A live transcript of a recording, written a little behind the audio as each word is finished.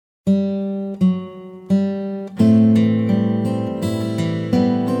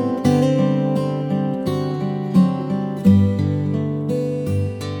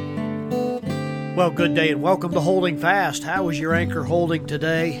good day and welcome to Holding Fast. How is your anchor holding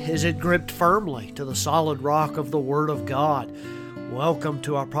today? Is it gripped firmly to the solid rock of the Word of God? Welcome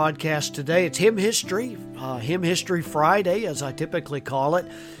to our podcast today. It's Hymn History Friday, as I typically call it.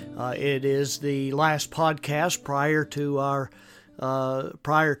 It is the last podcast prior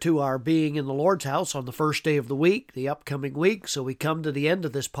to our being in the Lord's house on the first day of the week, the upcoming week. So we come to the end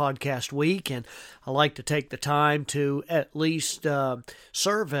of this podcast week, and I like to take the time to at least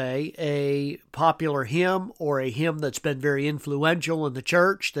survey a popular hymn or a hymn that's been very influential in the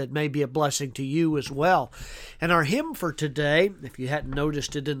church that may be a blessing to you as well. And our hymn for today, if you hadn't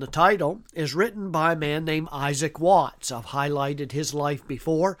noticed it in the title, is written by a man named Isaac Watts. I've highlighted his life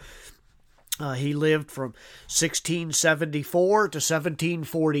before. He lived from 1674 to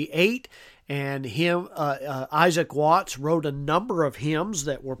 1748, and Isaac Watts wrote a number of hymns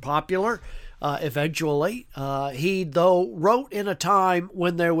that were popular eventually. He, though, wrote in a time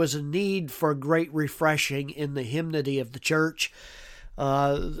when there was a need for great refreshing in the hymnody of the church.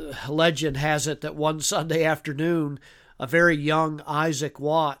 Legend has it that one Sunday afternoon, a very young Isaac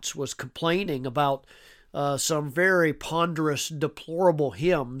Watts was complaining about some very ponderous, deplorable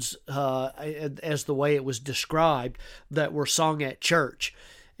hymns, as the way it was described, that were sung at church.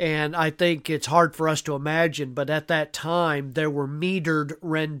 And I think it's hard for us to imagine, but at that time there were metered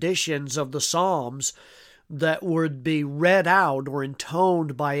renditions of the Psalms that would be read out or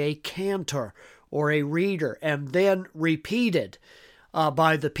intoned by a cantor or a reader and then repeated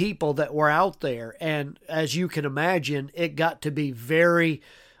by the people that were out there. And as you can imagine, it got to be very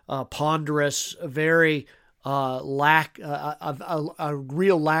ponderous, very a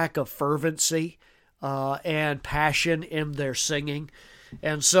real lack of fervency and passion in their singing.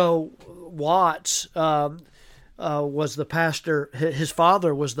 And so Watts was the pastor. His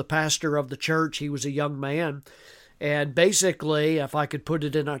father was the pastor of the church. He was a young man, and basically, if I could put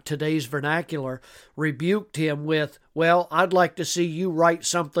it in today's vernacular, rebuked him with, "Well, I'd like to see you write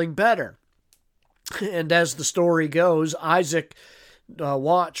something better." And as the story goes, Isaac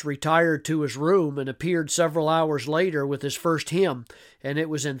Watts retired to his room and appeared several hours later with his first hymn, and it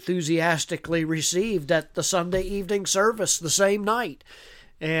was enthusiastically received at the Sunday evening service the same night.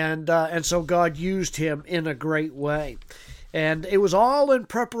 And so God used him in a great way. And it was all in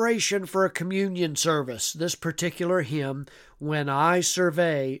preparation for a communion service, this particular hymn, "When I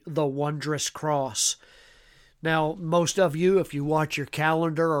Survey the Wondrous Cross." Now, most of you, if you watch your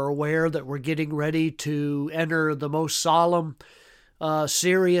calendar, are aware that we're getting ready to enter the most solemn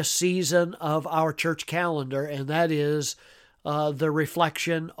serious season of our church calendar, and that is the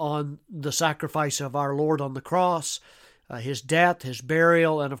reflection on the sacrifice of our Lord on the cross, His death, His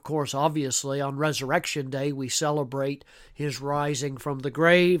burial, and of course, obviously, on Resurrection Day, we celebrate His rising from the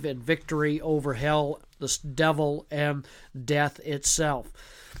grave and victory over hell, the devil, and death itself.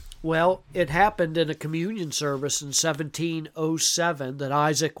 Well, it happened in a communion service in 1707 that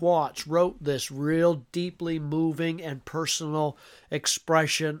Isaac Watts wrote this real deeply moving and personal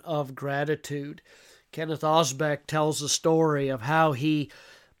expression of gratitude. Kenneth Osbeck tells the story of how he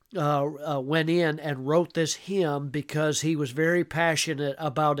went in and wrote this hymn because he was very passionate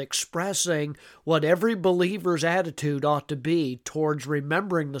about expressing what every believer's attitude ought to be towards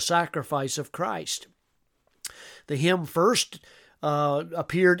remembering the sacrifice of Christ. The hymn first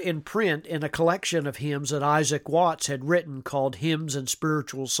appeared in print in a collection of hymns that Isaac Watts had written called Hymns and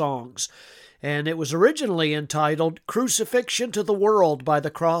Spiritual Songs. And it was originally entitled Crucifixion to the World by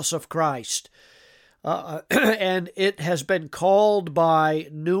the Cross of Christ. And it has been called by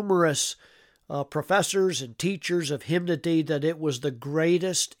numerous professors and teachers of hymnody that it was the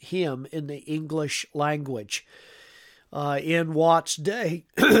greatest hymn in the English language. In Watts' day,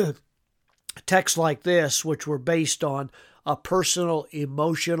 texts like this, which were based on a personal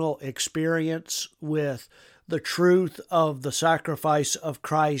emotional experience with the truth of the sacrifice of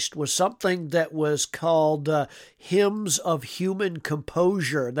Christ, was something that was called hymns of human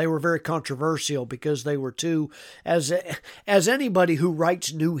composure. They were very controversial because they were too, as anybody who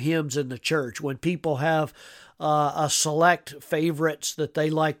writes new hymns in the church, when people have a select favorites that they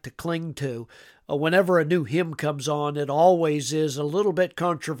like to cling to, whenever a new hymn comes on, it always is a little bit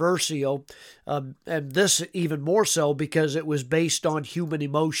controversial, and this even more so because it was based on human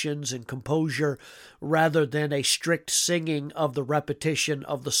emotions and composure rather than a strict singing of the repetition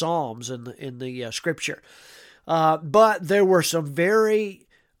of the Psalms in the Scripture. But there were some very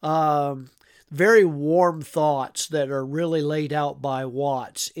warm thoughts that are really laid out by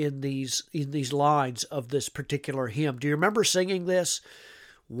Watts in these lines of this particular hymn. Do you remember singing this?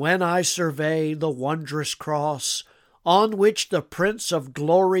 "When I survey the wondrous cross on which the Prince of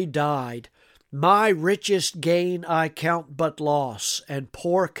Glory died, My richest gain I count but loss, and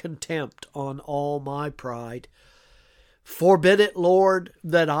pour contempt on all my pride. Forbid it, Lord,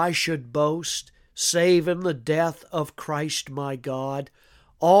 that I should boast, save in the death of Christ my God.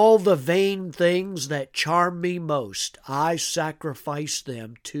 All the vain things that charm me most, I sacrifice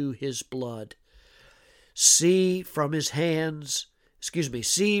them to his blood. See from his head,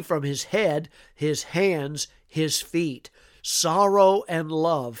 his hands, his feet, sorrow and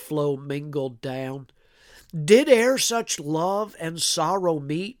love flow mingled down. Did e'er such love and sorrow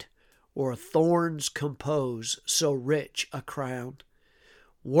meet, or thorns compose so rich a crown?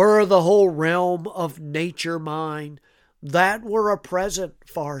 Were the whole realm of nature mine, that were a present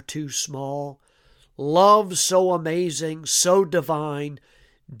far too small. Love so amazing, so divine,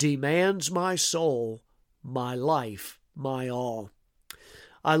 demands my soul, my life, my all.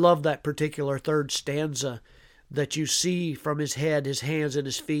 I love that particular third stanza, that you see from his head, his hands, and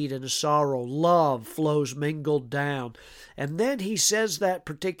his feet, and his sorrow, love flows mingled down. And then he says that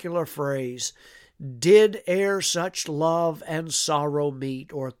particular phrase, did e'er such love and sorrow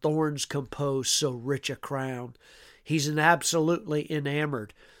meet, or thorns compose so rich a crown? He's absolutely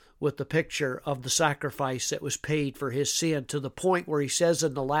enamored with the picture of the sacrifice that was paid for his sin, to the point where he says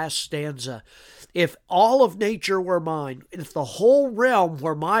in the last stanza, if all of nature were mine, if the whole realm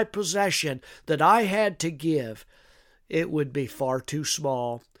were my possession that I had to give, it would be far too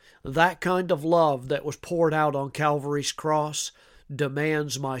small. That kind of love that was poured out on Calvary's cross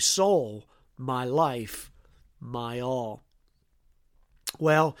demands my soul, my life, my all.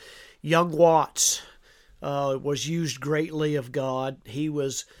 Well, young Watts was used greatly of God. He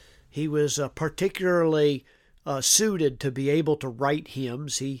was particularly suited to be able to write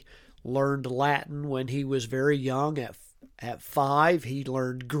hymns. He learned Latin when he was very young. At 5, he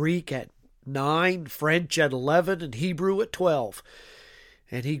learned Greek at 9, French at 11, and Hebrew at 12.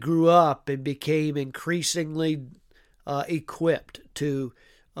 And he grew up and became increasingly equipped to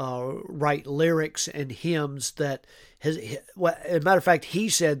write lyrics and hymns that as a matter of fact, he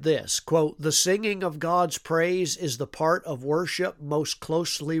said this, quote, the singing of God's praise is the part of worship most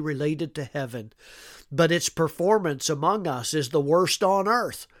closely related to heaven, but its performance among us is the worst on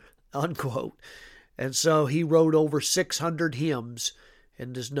earth, unquote. And so he wrote over 600 hymns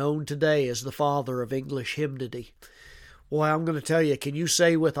and is known today as the father of English hymnody. Well, I'm going to tell you, can you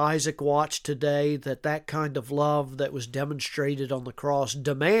say with Isaac Watts today that kind of love that was demonstrated on the cross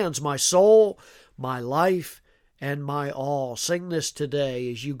demands my soul, my life, and my all? Sing this today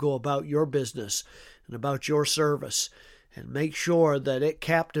as you go about your business and about your service, and make sure that it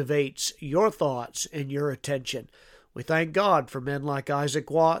captivates your thoughts and your attention. We thank God for men like Isaac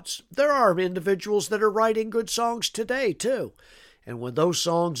Watts. There are individuals that are writing good songs today, too. And when those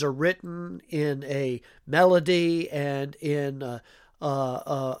songs are written in a melody and in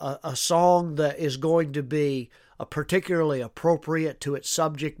a song that is going to be particularly appropriate to its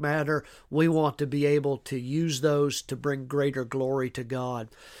subject matter, we want to be able to use those to bring greater glory to God.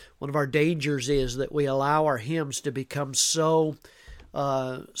 One of our dangers is that we allow our hymns to become so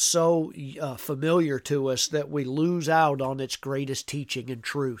familiar to us that we lose out on its greatest teaching and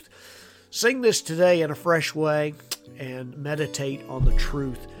truth. Sing this today in a fresh way and meditate on the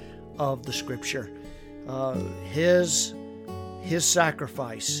truth of the Scripture. His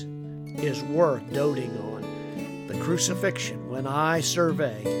sacrifice is worth doting on. The crucifixion, when I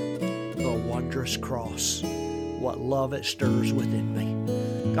survey the wondrous cross, what love it stirs within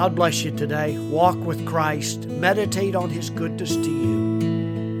me. God bless you today. Walk with Christ. Meditate on His goodness to you.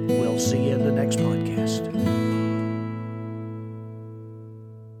 We'll see you in the next podcast.